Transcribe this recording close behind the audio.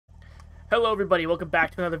Hello everybody, welcome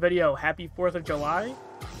back to another video. Happy 4th of July.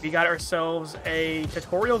 We got ourselves a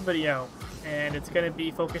tutorial video, and it's going to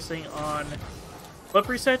be focusing on flip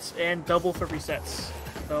resets and double flip resets.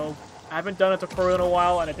 So, I haven't done a tutorial in a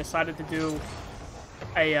while, and I decided to do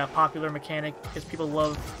a popular mechanic because people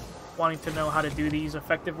love wanting to know how to do these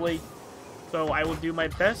effectively. So, I will do my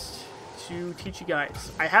best to teach you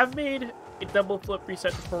guys. I have made a double flip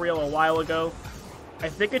reset tutorial a while ago. I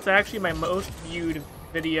think it's actually my most viewed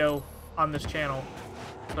video on this channel.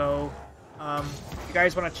 So, if you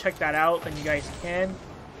guys want to check that out, then you guys can.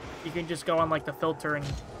 You can just go on like the filter and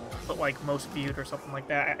put like most viewed or something like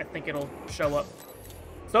that. I think it'll show up.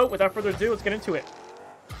 So, without further ado, let's get into it.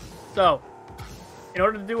 So, in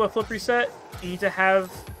order to do a flip reset, you need to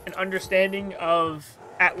have an understanding of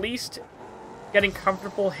at least getting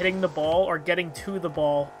comfortable hitting the ball or getting to the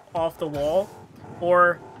ball off the wall,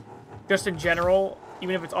 or just in general,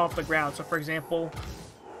 even if it's off the ground. So, for example,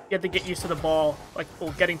 you have to get used to the ball, like,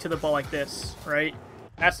 well, getting to the ball like this, right?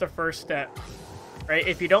 That's the first step, right?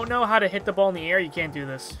 If you don't know how to hit the ball in the air, you can't do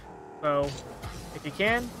this. So, if you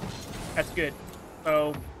can, that's good.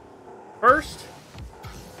 So, first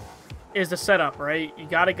is the setup, right? You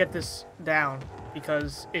gotta get this down,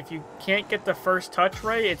 because if you can't get the first touch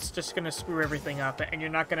right, it's just gonna screw everything up, and you're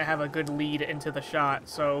not gonna have a good lead into the shot.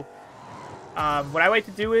 So, what I like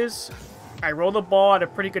to do is, I roll the ball at a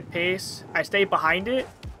pretty good pace, I stay behind it,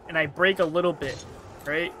 and I break a little bit,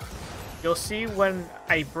 right? You'll see when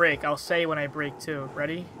I break. I'll say when I break too.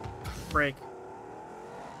 Ready? Break.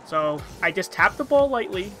 So, I just tap the ball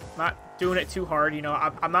lightly, not doing it too hard. You know,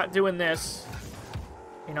 I'm not doing this.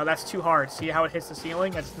 You know, that's too hard. See how it hits the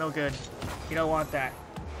ceiling? That's no good. You don't want that.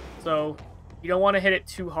 So, you don't want to hit it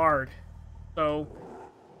too hard. So,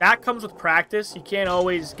 that comes with practice. You can't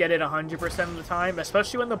always get it 100% of the time,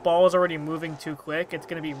 especially when the ball is already moving too quick. It's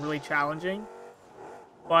going to be really challenging.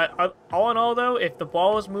 But all in all, though, if the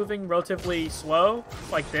ball is moving relatively slow,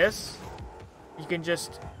 like this, you can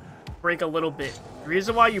just break a little bit. The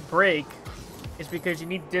reason why you break is because you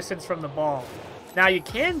need distance from the ball. Now, you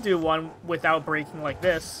can do one without breaking like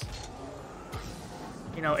this.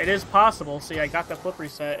 You know, it is possible. See, I got the flip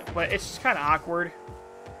reset, but it's just kind of awkward.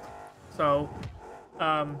 So,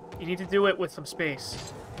 you need to do it with some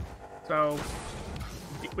space. So,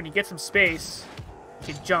 when you get some space,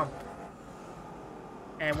 you can jump.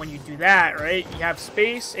 And when you do that, right, you have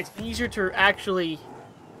space, it's easier to actually...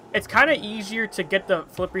 It's kind of easier to get the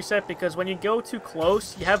flip reset, because when you go too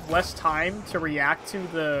close, you have less time to react to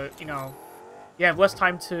the, you know... You have less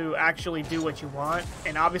time to actually do what you want.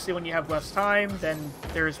 And obviously when you have less time, then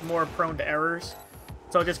there's more prone to errors.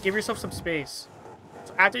 So just give yourself some space.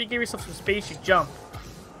 So after you give yourself some space, you jump.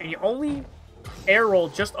 And you only air roll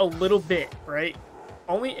just a little bit, right?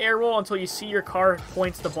 Only air roll until you see your car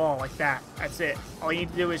points the ball like that. That's it. All you need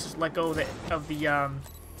to do is just let go of the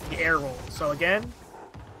air roll. So again,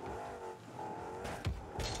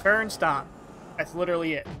 turn, stop. That's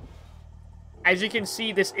literally it. As you can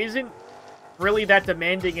see, this isn't really that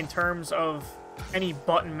demanding in terms of any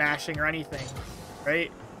button mashing or anything,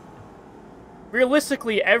 right?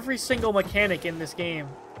 Realistically, every single mechanic in this game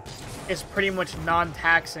is pretty much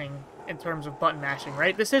non-taxing in terms of button mashing,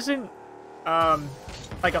 right? This isn't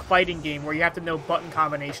like a fighting game where you have to know button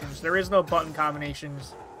combinations. There is no button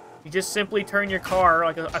combinations. You just simply turn your car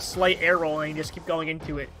like a slight air roll and you just keep going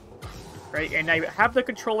into it, right? And I have the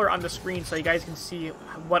controller on the screen so you guys can see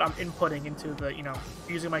what I'm inputting into the, you know,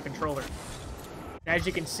 using my controller. And as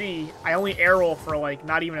you can see, I only air roll for like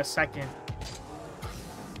not even a second.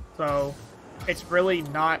 So it's really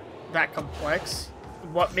not that complex.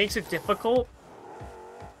 What makes it difficult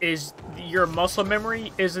is your muscle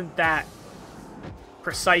memory isn't that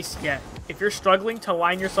precise yet. If you're struggling to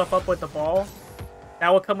line yourself up with the ball, that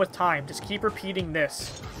will come with time. Just keep repeating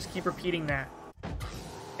this. Just keep repeating that.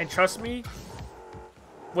 And trust me,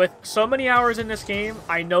 with so many hours in this game,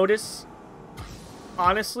 I notice,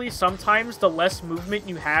 honestly, sometimes the less movement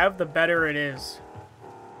you have, the better it is.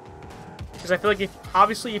 Because I feel like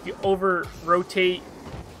obviously if you over-rotate,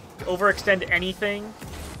 overextend anything,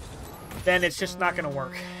 then it's just not going to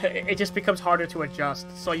work. It just becomes harder to adjust.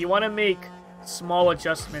 So you want to make small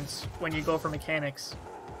adjustments when you go for mechanics.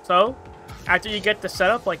 So, after you get the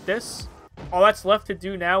setup like this, all that's left to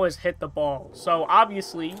do now is hit the ball. So,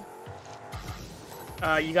 obviously,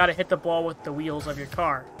 you got to hit the ball with the wheels of your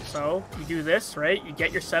car. So, you do this, right? You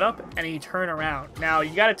get your setup, and then you turn around. Now,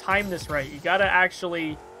 you got to time this right. You got to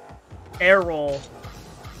actually air roll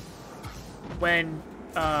when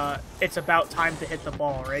it's about time to hit the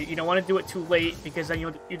ball, right? You don't want to do it too late, because then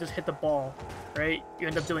you just hit the ball, right? You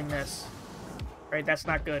end up doing this. Right, that's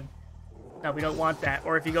not good. No, we don't want that.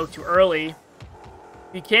 Or if you go too early,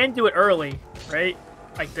 You can do it early, right?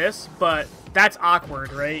 Like this, but that's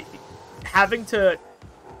awkward, right? Having to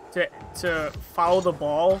follow the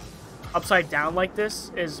ball upside down like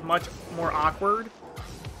this is much more awkward,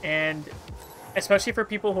 and especially for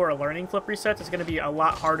people who are learning flip resets, it's going to be a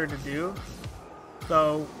lot harder to do.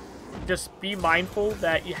 So just be mindful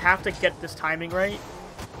that you have to get this timing right.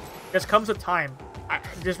 This comes with time.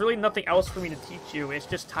 There's really nothing else for me to teach you. It's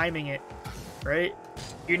just timing it, right?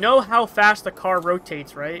 You know how fast the car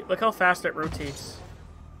rotates, right? Look how fast it rotates.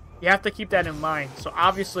 You have to keep that in mind. So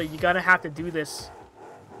obviously, you're going to have to do this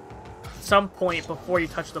some point before you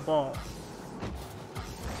touch the ball.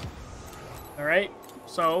 Alright?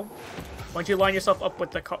 So, once you line yourself up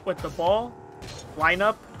with the ball, line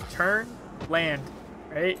up, turn, land.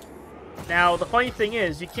 Right? Now, the funny thing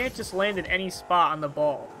is, you can't just land in any spot on the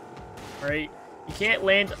ball. Right? You can't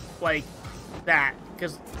land like that,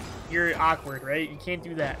 because you're awkward, right? You can't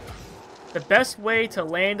do that. The best way to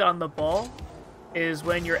land on the ball is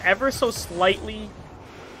when you're ever so slightly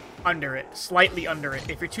under it. Slightly under it.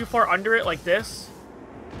 If you're too far under it like this,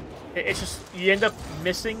 it's just, you end up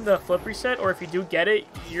missing the flip reset, or if you do get it,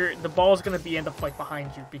 the ball is going to end up like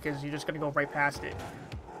behind you, because you're just going to go right past it.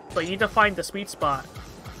 So you need to find the sweet spot.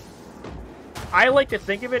 I like to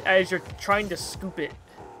think of it as you're trying to scoop it.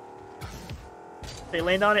 They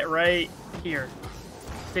land on it right here.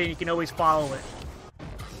 So you can always follow it.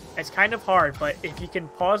 It's kind of hard, but if you can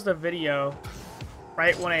pause the video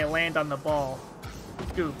right when I land on the ball,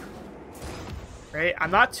 scoop. Right? I'm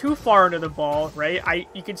not too far under the ball, right?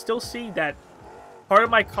 You can still see that part of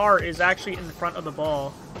my car is actually in front of the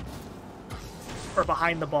ball. Or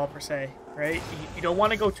behind the ball, per se. Right? You don't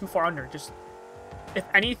want to go too far under. Just, if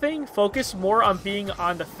anything, focus more on being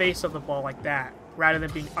on the face of the ball like that, rather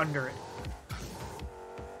than being under it.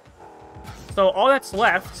 So all that's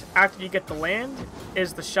left, after you get the land,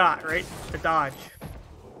 is the shot, right? The dodge.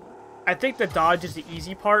 I think the dodge is the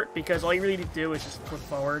easy part, because all you really need to do is just flip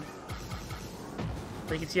forward.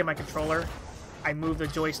 So you can see on my controller, I move the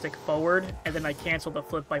joystick forward, and then I cancel the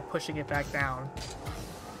flip by pushing it back down.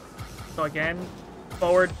 So again,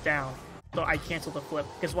 forward, down. So I cancel the flip.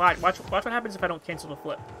 Because watch what happens if I don't cancel the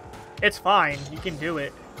flip. It's fine, you can do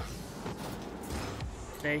it.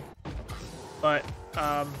 See? But,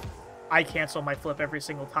 I cancel my flip every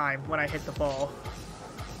single time when I hit the ball.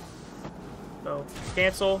 So,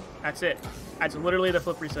 cancel, that's it. That's literally the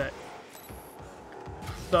flip reset.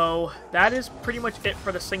 So, that is pretty much it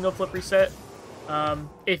for the single flip reset.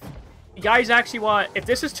 If you guys actually want, if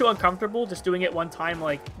this is too uncomfortable, just doing it one time,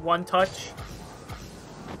 like one touch,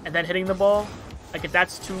 and then hitting the ball, like if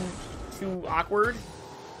that's too awkward,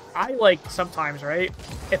 I like sometimes, right,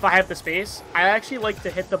 if I have the space, I actually like to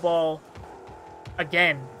hit the ball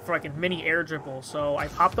again for like a mini air dribble. So I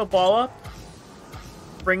pop the ball up,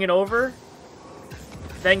 bring it over,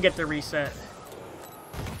 then get the reset.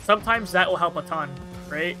 Sometimes that will help a ton,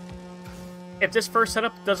 right? If this first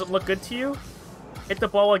setup doesn't look good to you, hit the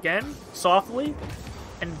ball again softly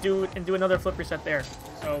and do another flip reset there.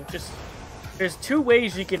 So just, there's two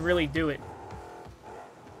ways you can really do it,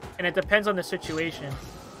 and it depends on the situation,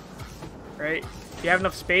 right? If you have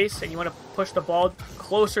enough space and you want to push the ball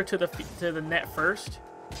closer to the net first,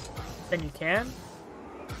 then you can.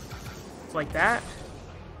 It's like that.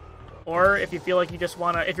 Or if you feel like you just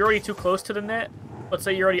want to, if you're already too close to the net, let's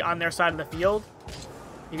say you're already on their side of the field,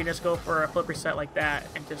 you can just go for a flip reset like that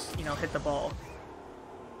and just, you know, hit the ball.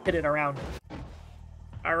 Hit it around it.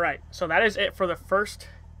 Alright, so that is it for the first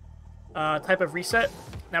type of reset.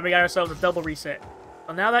 Now we got ourselves a double reset.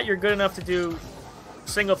 So now that you're good enough to do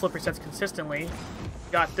single flip resets consistently,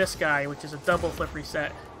 got this guy, which is a double flip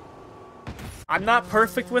reset. I'm not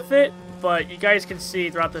perfect with it, but you guys can see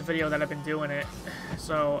throughout the video that I've been doing it.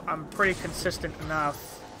 So I'm pretty consistent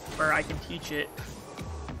enough where I can teach it.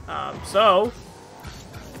 So,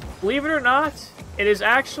 believe it or not, it is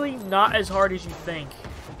actually not as hard as you think.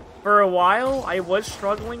 For a while, I was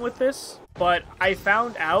struggling with this, but I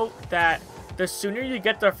found out that the sooner you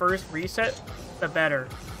get the first reset, the better.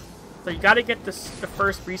 So you gotta get the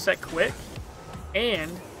first reset quick,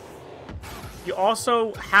 and you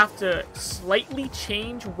also have to slightly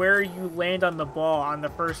change where you land on the ball on the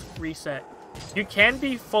first reset. You can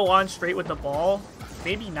be full-on straight with the ball,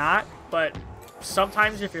 maybe not, but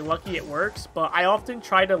sometimes if you're lucky it works, but I often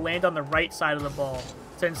try to land on the right side of the ball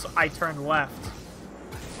since I turned left.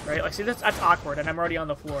 Right? Like, see, that's awkward, and I'm already on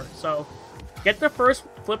the floor. So, get the first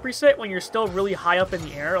flip reset when you're still really high up in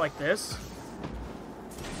the air, like this.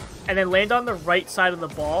 And then land on the right side of the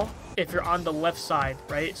ball if you're on the left side,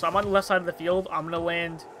 right? So I'm on the left side of the field. I'm going to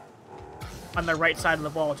land on the right side of the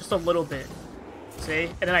ball just a little bit. See?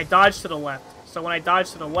 And then I dodge to the left. So when I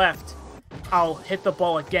dodge to the left, I'll hit the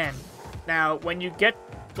ball again. Now, when you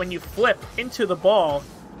flip into the ball,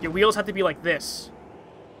 your wheels have to be like this.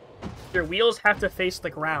 Your wheels have to face the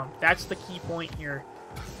ground. That's the key point here.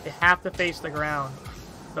 They have to face the ground.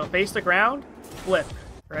 So face the ground, flip,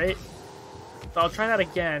 right? So I'll try that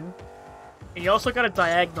again. And you also got a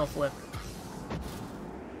diagonal flip.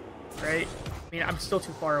 Right? I mean, I'm still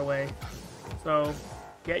too far away. So,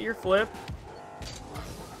 get your flip.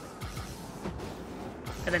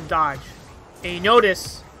 And then dodge. And you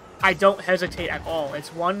notice, I don't hesitate at all.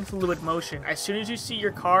 It's one fluid motion. As soon as you see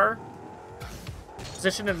your car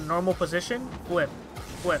positioned in a normal position, flip.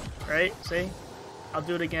 Flip, right? See? I'll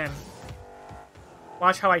do it again.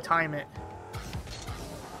 Watch how I time it.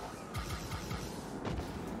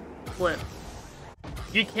 Flip.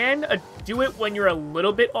 You can do it when you're a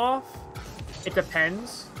little bit off. It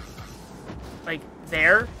depends. Like,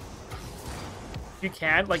 there. You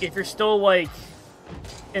can. Like, if you're still, like,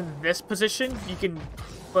 in this position, you can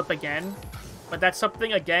flip again. But that's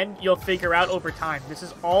something, again, you'll figure out over time. This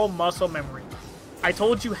is all muscle memory. I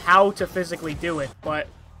told you how to physically do it, but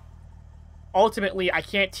ultimately, I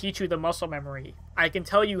can't teach you the muscle memory. I can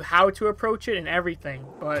tell you how to approach it and everything,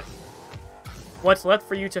 but what's left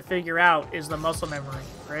for you to figure out is the muscle memory,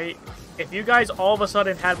 right? If you guys all of a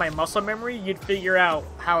sudden had my muscle memory, you'd figure out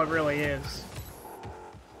how it really is.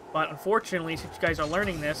 But unfortunately, since you guys are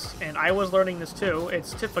learning this, and I was learning this too,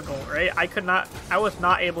 it's difficult, right? I was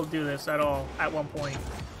not able to do this at all at one point,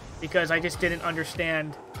 because I just didn't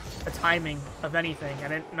understand the timing of anything. I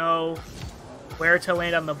didn't know where to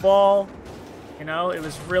land on the ball. You know, it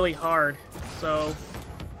was really hard. So,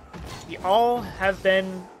 we all have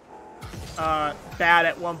been bad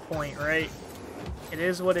at one point, right? It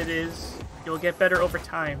is what it is. You'll get better over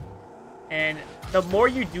time. And the more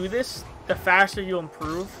you do this, the faster you'll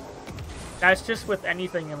improve. That's just with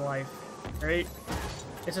anything in life, right?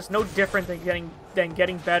 It's just no different than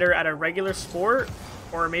getting better at a regular sport,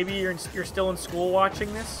 or maybe you're still in school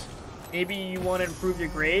watching this. Maybe you want to improve your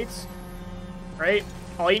grades, right?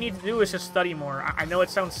 All you need to do is just study more. I know it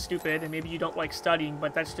sounds stupid, and maybe you don't like studying,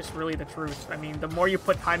 but that's just really the truth. I mean, the more you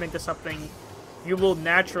put time into something, you will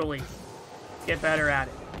naturally get better at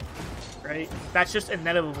it, right? That's just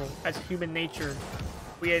inevitable. That's human nature.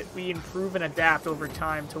 We improve and adapt over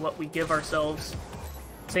time to what we give ourselves.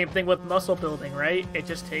 Same thing with muscle building, right? It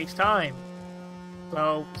just takes time.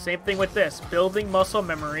 So, same thing with this. Building muscle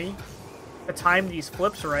memory, to time these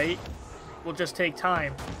flips right, will just take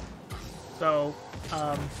time. So,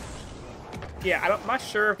 yeah, I'm not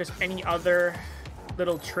sure if there's any other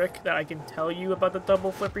little trick that I can tell you about the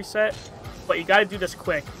double flip reset, but you gotta do this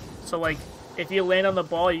quick. So, like, if you land on the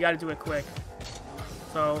ball, you gotta do it quick.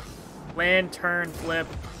 So, land, turn, flip,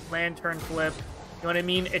 land, turn, flip. You know what I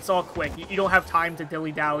mean? It's all quick. You don't have time to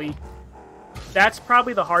dilly-dally. That's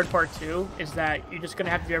probably the hard part, too, is that you're just gonna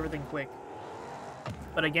have to do everything quick.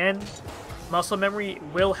 But again, muscle memory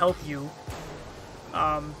will help you.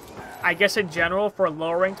 I guess in general, for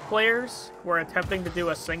lower-ranked players who are attempting to do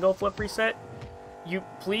a single flip reset, you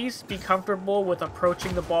please be comfortable with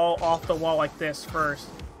approaching the ball off the wall like this first.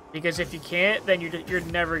 Because if you can't, then you're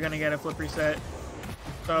never going to get a flip reset.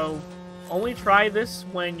 So, only try this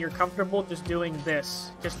when you're comfortable just doing this.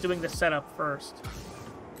 Just doing the setup first.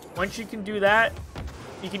 Once you can do that,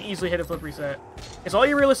 you can easily hit a flip reset. Because all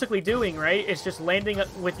you're realistically doing, right, is just landing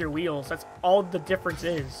with your wheels. That's all the difference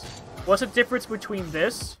is. What's the difference between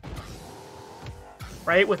this,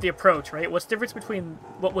 right, with the approach, right? What's the difference between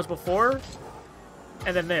what was before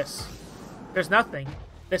and then this? There's nothing.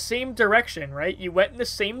 The same direction, right? You went in the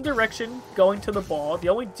same direction going to the ball. The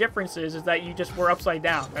only difference is that you just were upside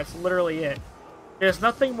down. That's literally it. There's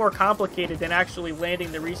nothing more complicated than actually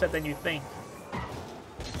landing the reset than you think.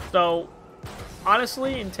 So,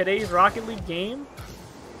 honestly, in today's Rocket League game,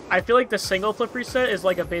 I feel like the single flip reset is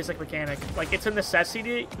like a basic mechanic. Like, it's a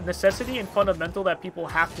necessity and fundamental that people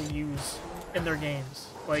have to use in their games.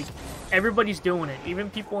 Like, everybody's doing it. Even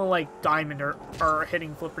people in, like, Diamond are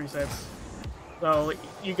hitting flip resets. So,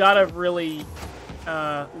 you gotta really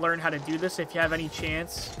learn how to do this if you have any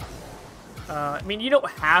chance. I mean, you don't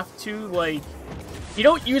have to, like... You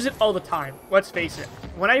don't use it all the time, let's face it.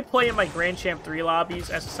 When I play in my Grand Champ 3 lobbies,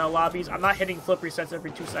 SSL lobbies, I'm not hitting flip resets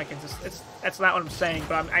every 2 seconds. That's not what I'm saying,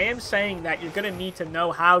 but I am saying that you're going to need to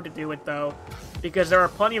know how to do it, though, because there are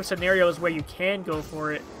plenty of scenarios where you can go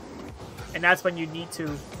for it, and that's when you need to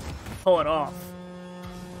pull it off,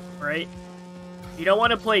 right? You don't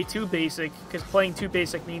want to play too basic, because playing too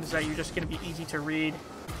basic means that you're just going to be easy to read.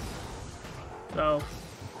 So,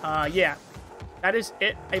 yeah. That is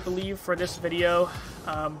it, I believe, for this video.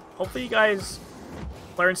 Hopefully you guys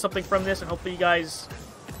learned something from this, and hopefully you guys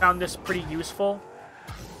found this pretty useful.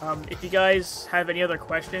 If you guys have any other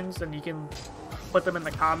questions, then you can put them in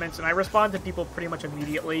the comments, and I respond to people pretty much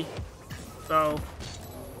immediately. So,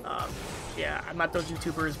 yeah, I'm not those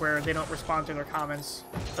YouTubers where they don't respond to their comments.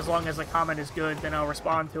 As long as the comment is good, then I'll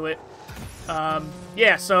respond to it.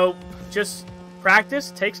 Yeah, so just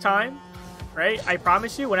practice takes time, right? I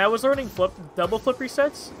promise you, when I was learning double flip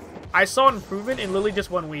resets, I saw an improvement in literally just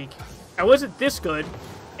 1 week. I wasn't this good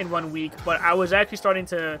in 1 week, but I was actually starting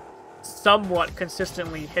to somewhat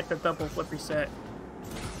consistently hit the double flip reset.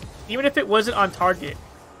 Even if it wasn't on target,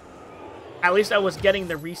 at least I was getting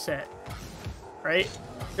the reset, right?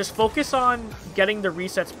 Just focus on getting the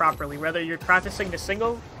resets properly, whether you're practicing the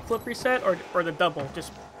single flip reset or the double.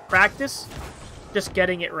 Just practice just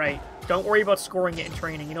getting it right. Don't worry about scoring it in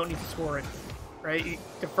training. You don't need to score it, right?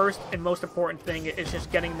 The first and most important thing is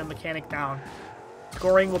just getting the mechanic down.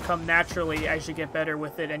 Scoring will come naturally as you get better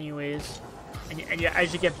with it anyways. And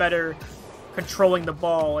as you get better controlling the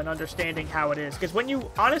ball and understanding how it is. Because when you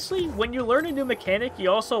learn a new mechanic, you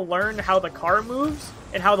also learn how the car moves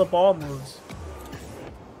and how the ball moves.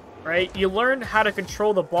 Right? You learn how to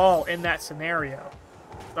control the ball in that scenario.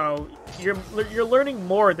 So you're learning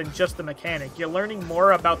more than just the mechanic. You're learning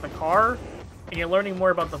more about the car, and you're learning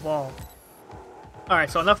more about the ball. Alright,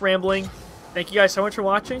 so enough rambling. Thank you guys so much for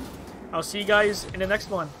watching. I'll see you guys in the next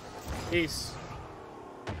one. Peace.